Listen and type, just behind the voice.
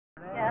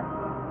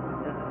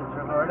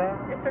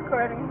recording? It's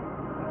recording.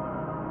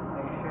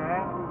 Are you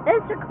sure?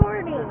 It's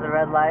recording. Does the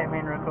red light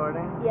mean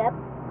recording? Yep.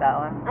 That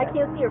one? I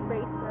can't see your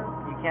face though.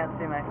 You can't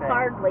see my face?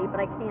 Hardly, but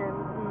I can.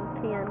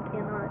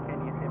 Cannot. Can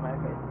you see my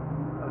face?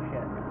 Oh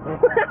shit.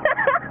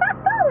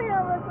 We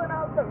almost went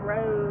off the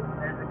road.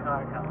 There's a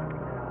car coming.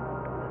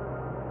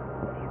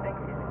 He thinks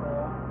he's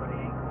cool, but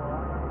he ain't cool.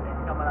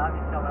 He's coming up,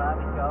 he's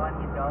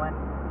going.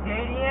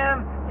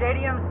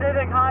 JDM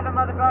Civic Honda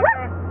motherfucker.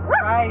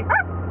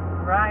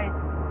 Right.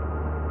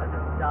 That's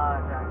a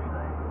Dodge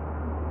actually.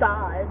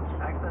 Dodge.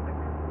 Actually,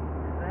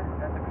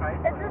 that's a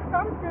Chrysler. It's a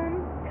something.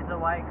 It's a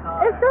white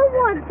car. It's a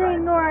one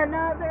thing or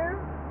another.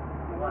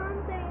 One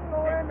thing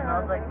or It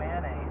another. smells like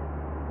mayonnaise.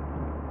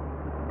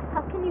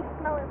 How can you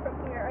smell it from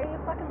here? Are you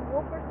a fucking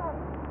wolf or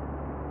something?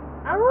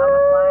 I'm a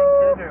flying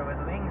cougar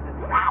with wings in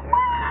the future.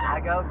 I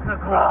go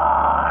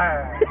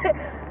roar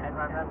and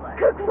run red light.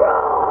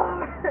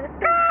 Roar!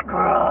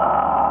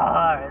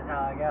 Roar is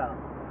how I go.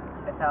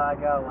 It's how I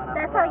go when I'm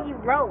That's how you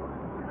roll.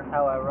 That's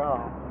how I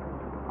roll.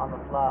 On the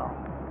flow.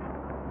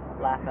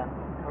 Laughing.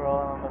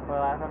 Rolling on the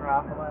floor, laughing,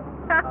 ruffling.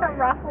 Ruffling.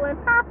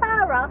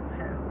 Ruff.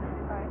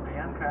 Are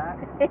you on crack?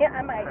 Yeah,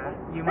 I might.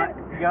 You're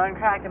on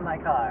crack in my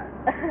car.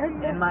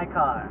 In my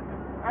car.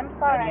 I'm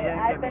sorry. And you didn't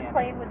I've give me been any.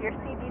 playing with your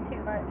CD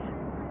too much.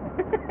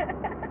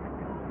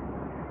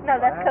 No,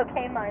 that's What?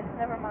 cocaine mines.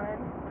 Never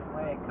mind.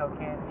 Wait,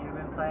 cocaine, you've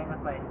been playing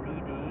with my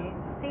CD?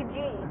 CG.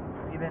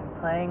 You've been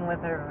playing with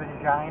her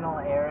vaginal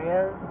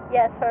areas?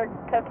 Yes, her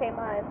cocaine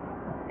mines.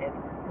 It's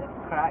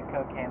crack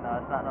cocaine though,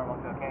 it's not normal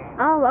cocaine.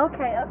 Oh,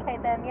 okay,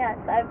 then yes,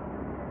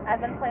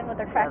 I've been playing with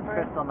her crack She has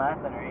mines. crystal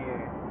meth in her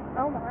ear.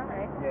 Oh my.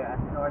 Yeah, I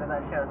snorted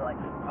that shit. I was like,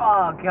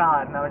 oh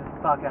god, and I was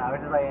just fucking. I was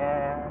just like,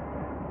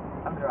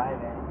 I'm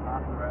driving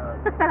off the road.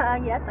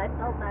 Yes, I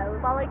felt that. It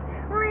was all like,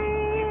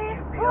 You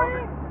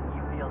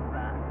feel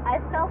that? I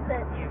felt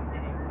it. Did you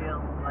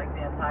feel like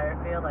the entire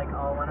field, like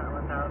all 1,100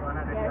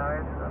 Yes.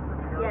 yards of the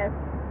field? Yes.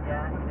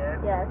 Yeah, you did?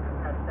 Yes.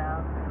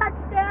 Touchdown?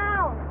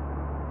 Touchdown!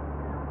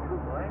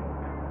 What?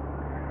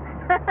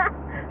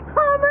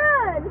 Home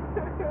run!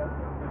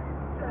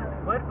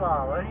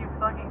 Football. What are you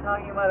fucking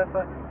talking about?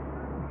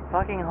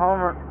 Fucking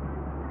homer.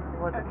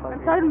 What the fuck? I'm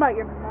talking about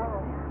your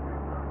mom.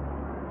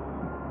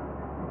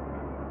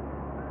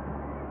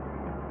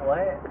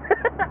 What?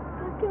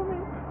 Don't kill me.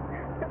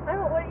 I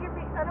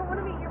don't want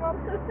to meet your mom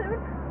so soon.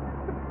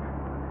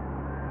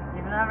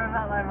 You've never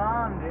met my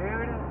mom,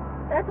 dude.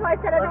 That's why I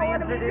said I don't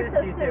want to meet her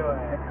so Let me soon. introduce you to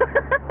her.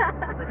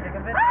 The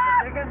chicken bitch?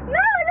 The chicken? No,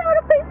 I don't want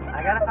to play chicken.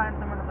 I gotta find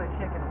someone to play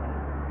chicken with.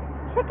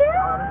 Chicken?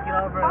 I'll just get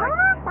over like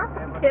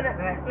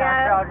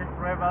Yeah. I'll just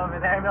swim over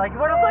there and be like, you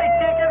wanna play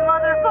chicken,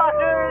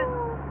 motherfuckers?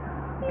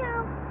 Yeah.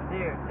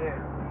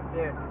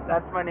 Dude,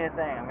 that's my new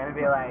thing. I'm gonna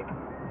be like,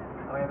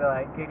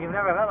 dude, you've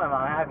never met my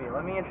mom, have you?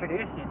 Let me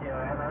introduce you to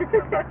her. And I'm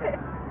gonna fucking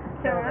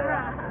kill their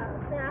ass.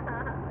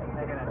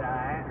 They're gonna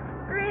die.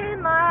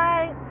 Green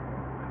light.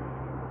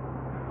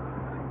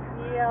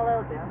 Yellow.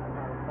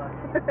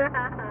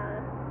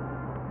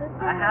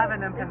 I have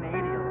an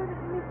empanadial.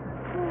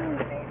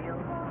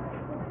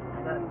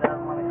 That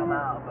doesn't want to come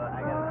out, but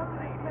I got an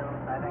empanadial.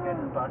 I think I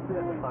just busted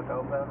it the fuck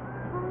open.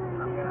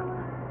 I'm gonna.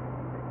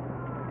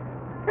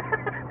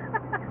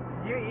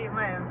 Did you eat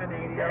my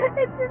empanadial?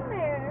 It's in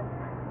there.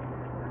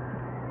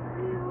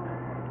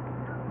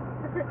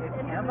 Its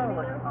camo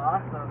looks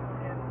awesome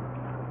in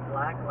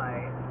black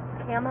light.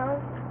 Camo?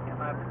 In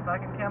my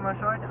fucking camo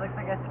shorts, it looks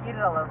like I skied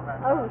all over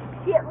myself. Oh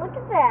shit, look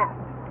at that.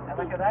 And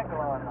look at that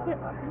glowing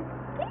motherfucker.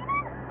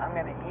 Skeeted? I'm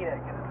gonna eat it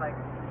because it's like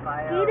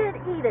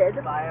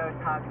Skeeted.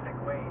 biotoxic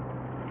waste.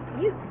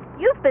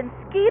 You've been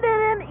skeeted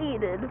and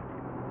eated.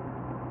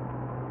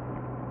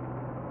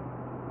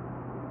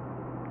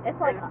 It's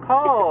like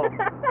cold.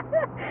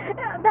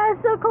 That is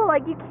so cool.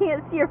 Like you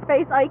can't see your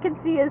face. All you can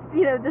see is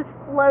just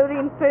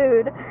floating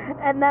food,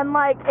 and then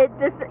like it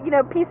just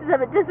pieces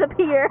of it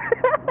disappear.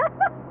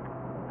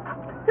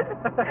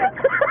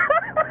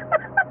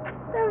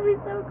 That would be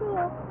so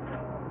cool.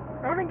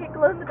 I want to get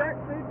glow in the dark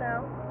food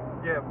now.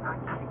 Yeah.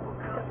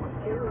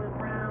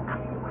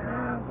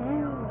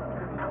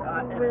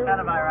 Mm-hmm. It's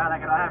kind of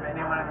ironic. I don't have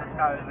anyone in this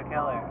car who's a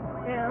killer.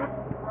 Yeah.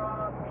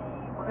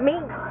 Me,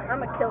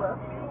 I'm a killer.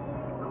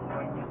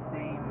 When you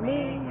see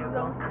me, you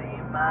gon' see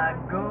my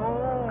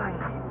goon.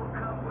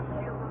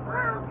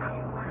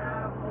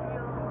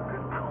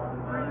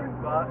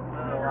 But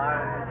the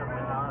liars of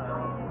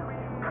banana.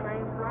 I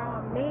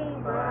wrong me,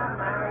 but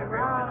I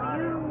wrong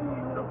you.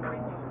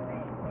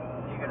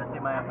 You're gonna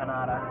see my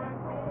empanada.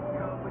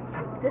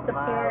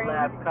 Disappearing.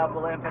 My left,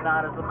 couple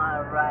empanadas on my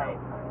right.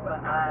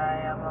 But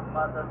I am a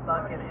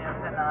motherfucking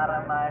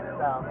empanada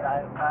myself.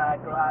 Got my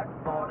Glock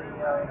 48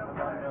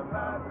 under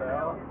my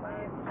belt.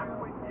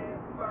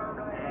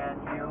 And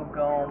you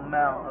gon'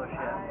 melt. Oh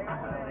shit.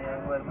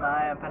 Playing with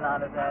my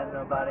empanadas and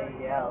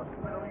nobody else.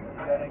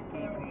 You gotta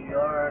keep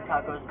your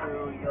tacos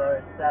to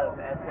yourself,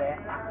 ese.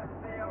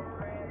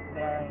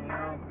 Then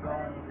you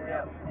gon'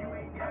 step.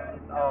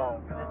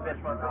 Oh, this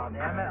bitch wants, oh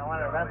damn it, I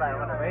want a red light, I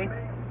want a race.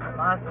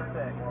 Monster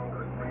 6.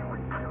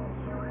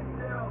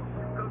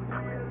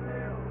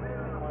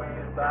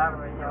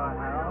 Battery on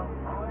hell.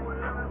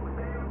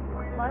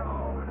 What?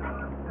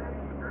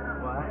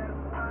 What?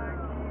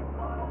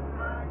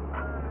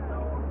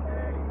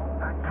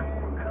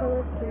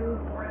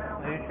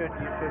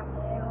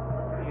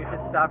 You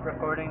should stop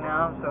recording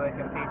now so it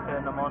can feature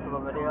in the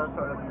multiple videos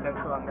so it doesn't take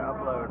so long to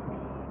upload.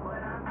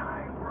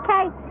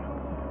 Okay.